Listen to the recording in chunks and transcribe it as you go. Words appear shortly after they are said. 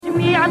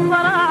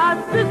عصرات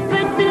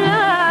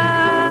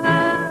تفتلاه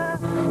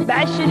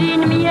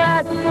ب20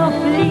 مية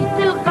طفل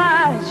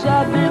تلقاه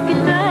جاب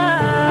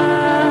الكتاب.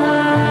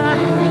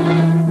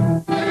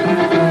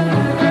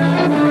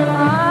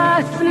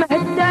 اسمه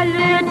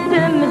التالت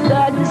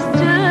مزاد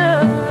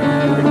سجد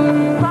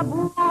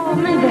صابو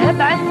من ذهب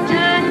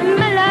عسجد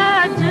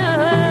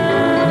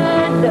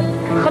ملاجد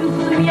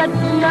 500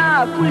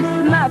 سنة كل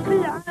سما في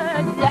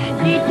العد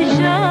لحديت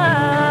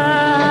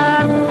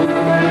جاب.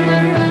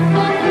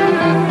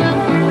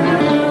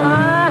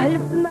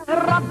 اسمه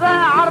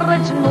الرباع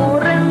عرج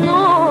نور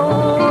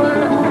النور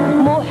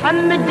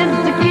محمد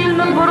الزكي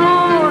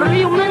المبرور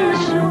يوم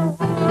النشور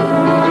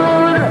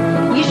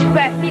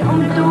يشفع في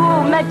أمته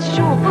ما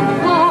تشوف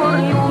الظهور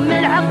يوم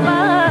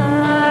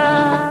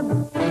العقاب.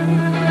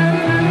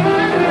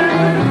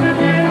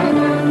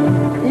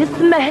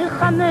 اسمه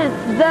الخمس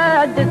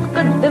زاد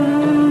تقدم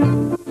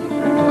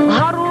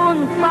هارون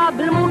صاب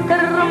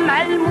المكرم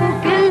على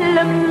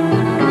المكلم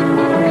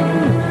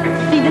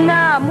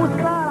سيدنا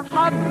موسى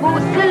حب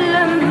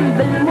وسلم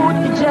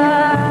بالموت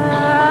جاب.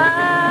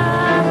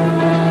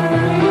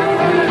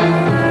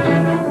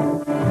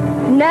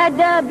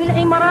 نادى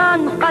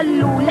بالعمران قال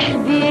له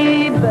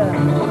الحبيب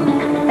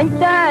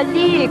انت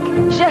ليك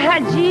جه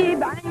عجيب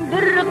عند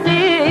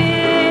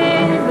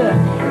الرقيب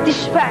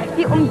تشفع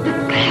في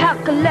امتك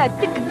حق لا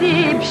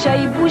تكذب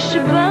شيب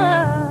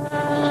وشباب.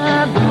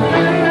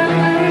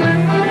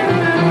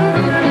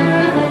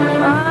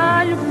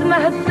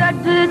 اسمه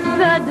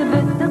الساد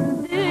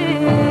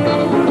بالتقدير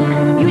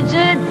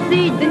يوجد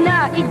سيدنا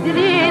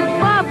إدريس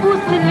صابو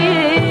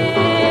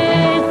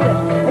سليت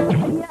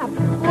تحيا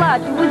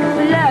بالصلاة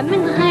والسلام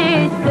من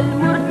غيث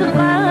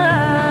المرتقى.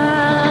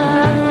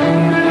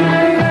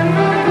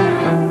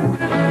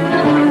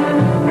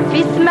 في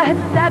اسمه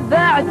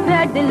السبع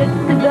فادل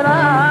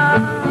السدرة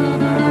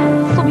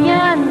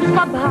صبيان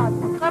صبها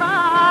تقرا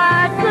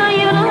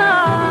دايرة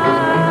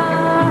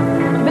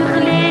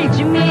بالخليل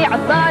جميع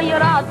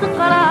دايرة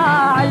تقرا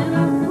على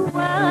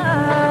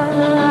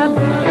الابواب.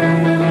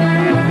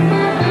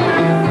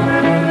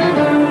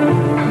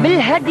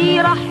 بالهدي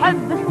رحب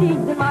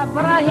سيدنا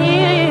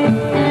ابراهيم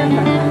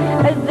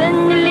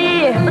اذن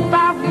ليه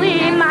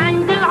بالتعظيم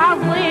عند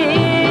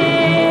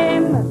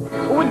العظيم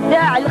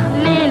وداع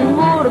الخليل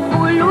نور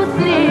كله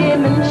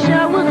سليم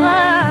مشى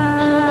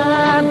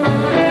وغاب.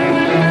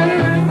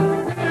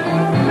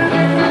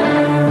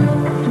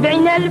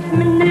 70,000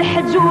 من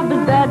الحجوب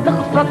زاد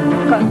خفق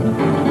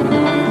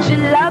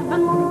جلاب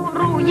نور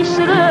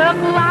ويشرق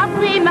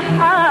العظيم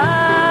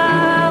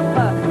حاق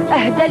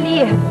اهدى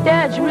ليه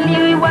التاج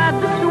واللي يواب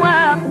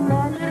السواق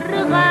مال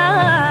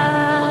الرغاب.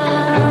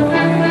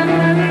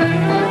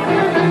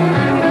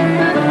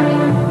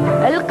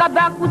 القى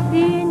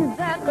باقوسين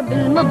ذاق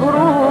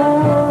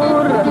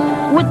بالمبرور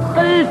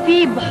ودخل في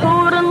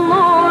بحور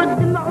النور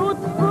دمعو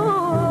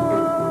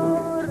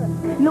طفور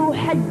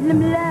موحد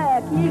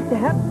الملاك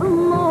يلتهب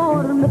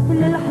بالنور مثل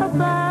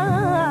الحصاب.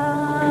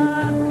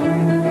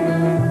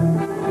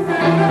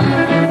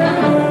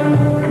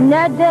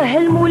 ناداه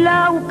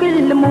المولى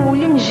وكل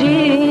مول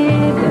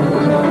نجيب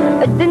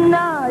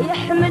الدنا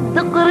يحمد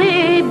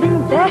قريب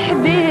انت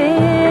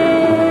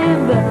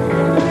حبيب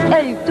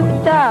اسأل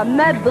تؤتى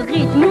ما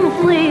بغيت من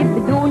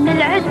صيب دون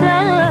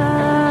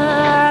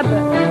العتاب.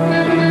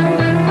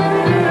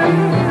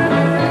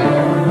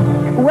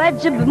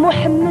 واجب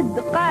محمد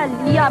قال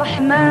يا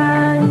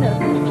رحمن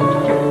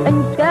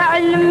انت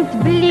علمت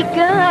باللي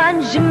كان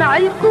جمع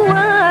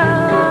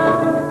الكوان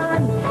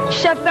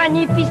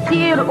شفعني في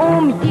سير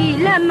امتي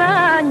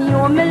لمان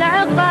يوم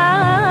العقاب.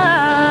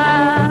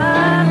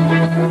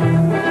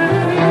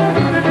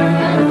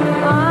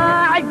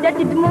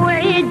 عدت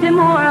دموعي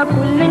دموع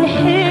كل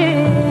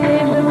نحيب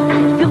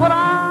في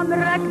غرام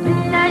الركب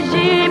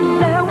النجيب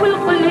سهو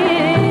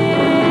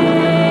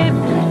القليب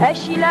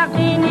اشي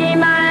لاقيني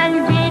مع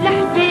قلبي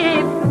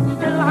الحبيب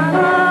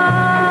العرب.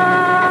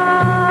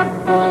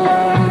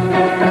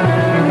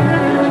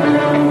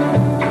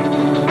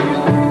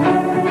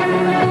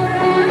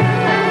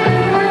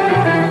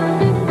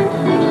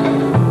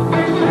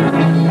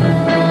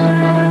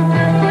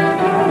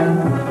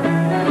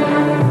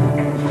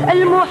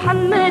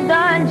 محمد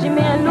عن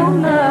جميع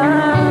الأمم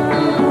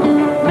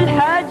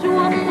بالحاج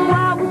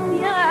والصلاة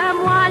والصيام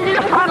وعلى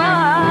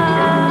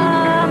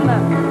الحرام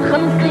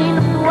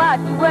 50 صلاة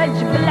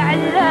واجب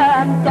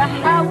العلام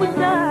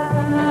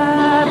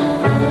تحاوزان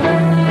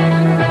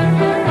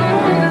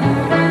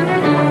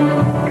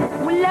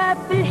ولا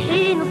في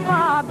الحين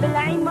صعب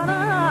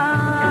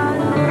العمران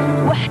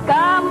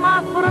وحكام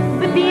مفرط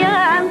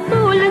ببيان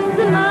طول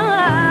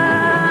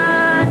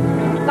الزمان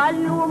قال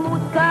له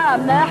موسى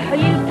ما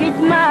حي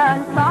الكتمان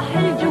صح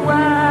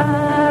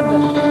الجواب.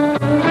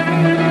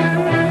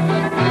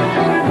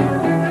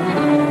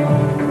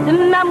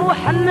 ثم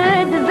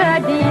محمد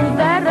زاد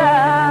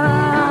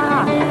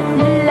ينزرع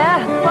لله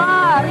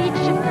صار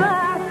يتشفع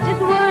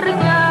سجد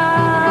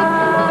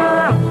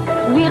ورقع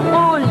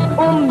ويقول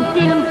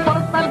أمتي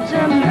المفرطة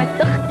بجمع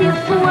تختي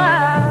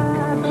الصواب.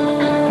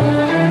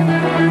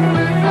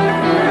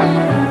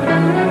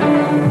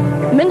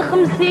 من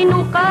 50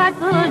 وقال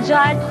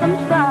رجعت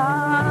خمسة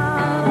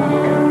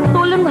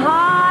طول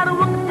النهار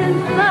وقت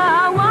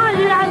الساعة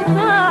والعشاء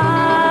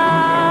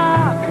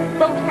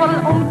طفل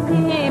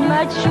أمتي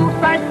ما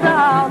تشوف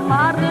عسى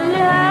مر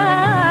لها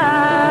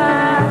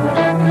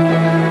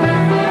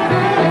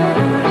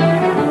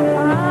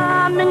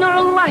من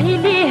الله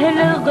ليه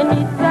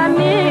الغني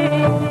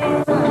سميع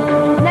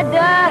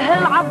نداه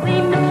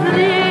العظيم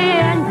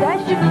سريع انت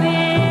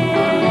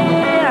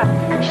شفيع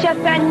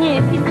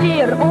شفعني في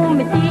سير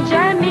أمتي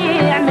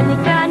جميع من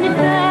كان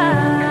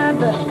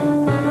ذاب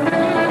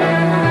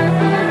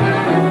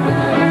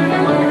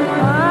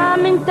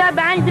من تاب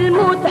عند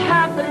الموت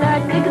حق لا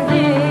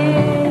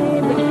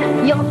تكذب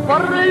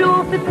يغفر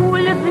له في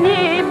كل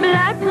ذنب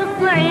لا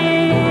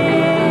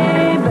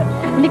تصعيب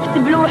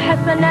نكتب له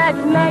حسنات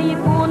ما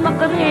يكون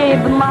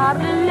قريب نار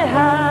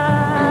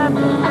اللهاب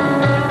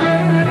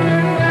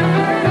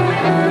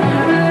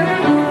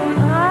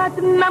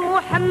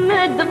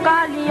محمد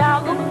قال يا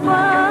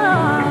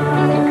غفار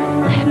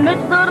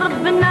احمد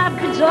ربنا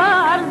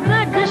بجار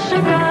زاد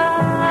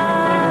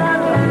الشكار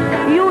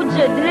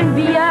يوجد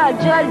الانبياء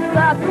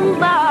جلسات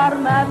نظار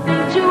ما في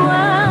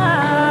الجوار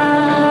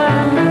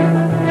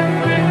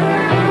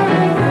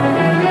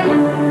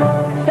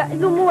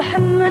سألوا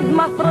محمد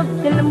ما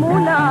فرضت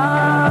المولى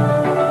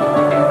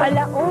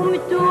على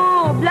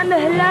أمته بلا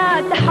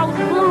مهلة تحوص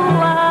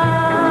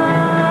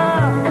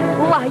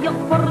الله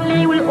يغفر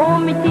لي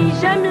والأمتي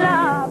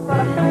جملة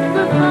فرح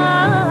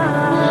الصغار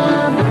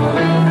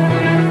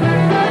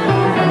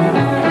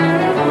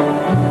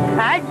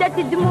عدت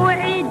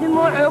دموعي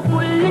دموع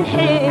كل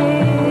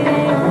حين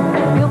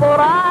في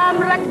غرام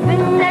ركب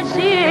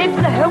النشيب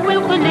سهو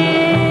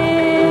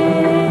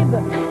القليب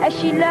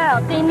أشي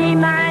لاقيني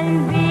مع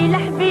البيل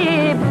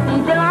حبيب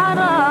سيد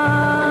العرب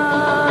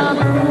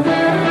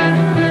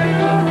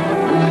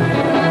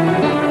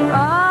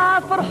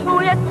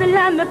فرحوا يا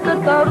سلام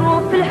كتروا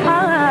في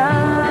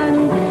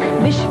الحال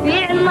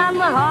بشفيعنا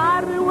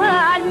نهار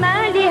والما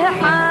ليه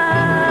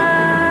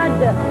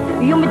حاد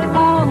يوم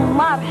تكون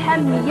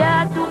مرحم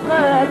يا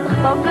تغاد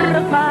تخطف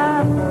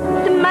الرقاب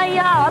ثم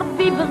يا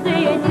ربي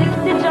بغيتك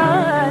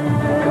تجعل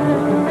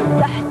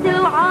تحت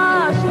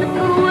العاش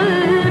نتول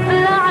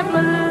بلا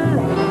عقل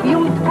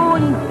يوم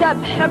تكون انت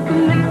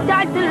بحكمك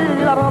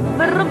تعدل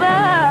رب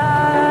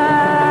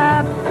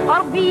الرباب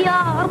ربي يا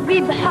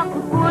ربي بحق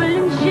كل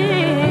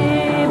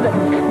نجيب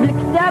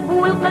بالكتاب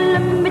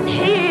والقلم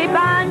متحيب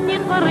عني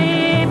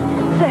قريب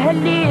سهل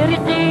لي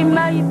ريقي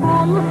ما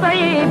يكون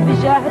صعيب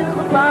بجاه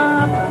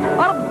الخطاب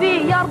ربي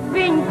يا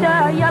ربي انت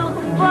يا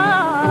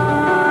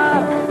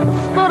الغفار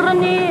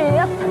استرني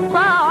يا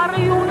ستار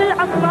يوم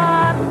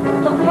العصار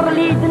تغفر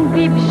لي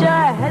ذنبي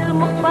بجاه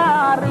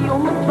المختار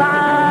يوم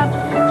الصعاب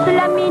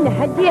سلامين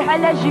هديه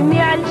على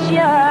جميع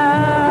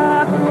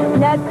الاشياء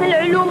ناس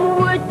العلوم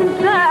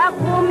والتنفاق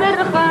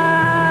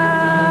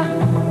ومرخاه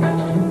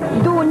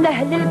دون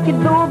أهل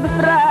الكذوب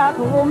فراغ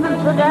ومن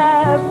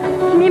فغاب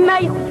ما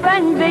يخفى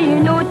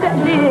نبينو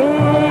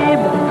تأديب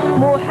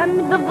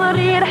محمد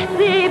الضرير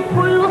حسيب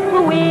كل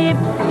صويب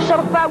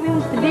شرفاوي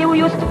وسبي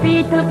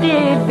ويوسفي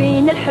تلقيب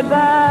بين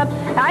الحباب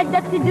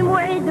عدت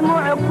دموعي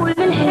دموع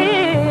كل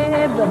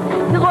نحيب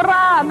في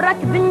غرام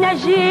راكب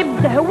النجيب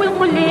دهو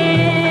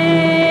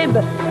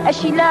القليب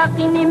أشي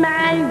لاقيني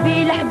مع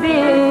البيل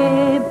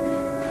حبيب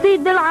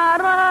سيد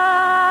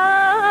العرب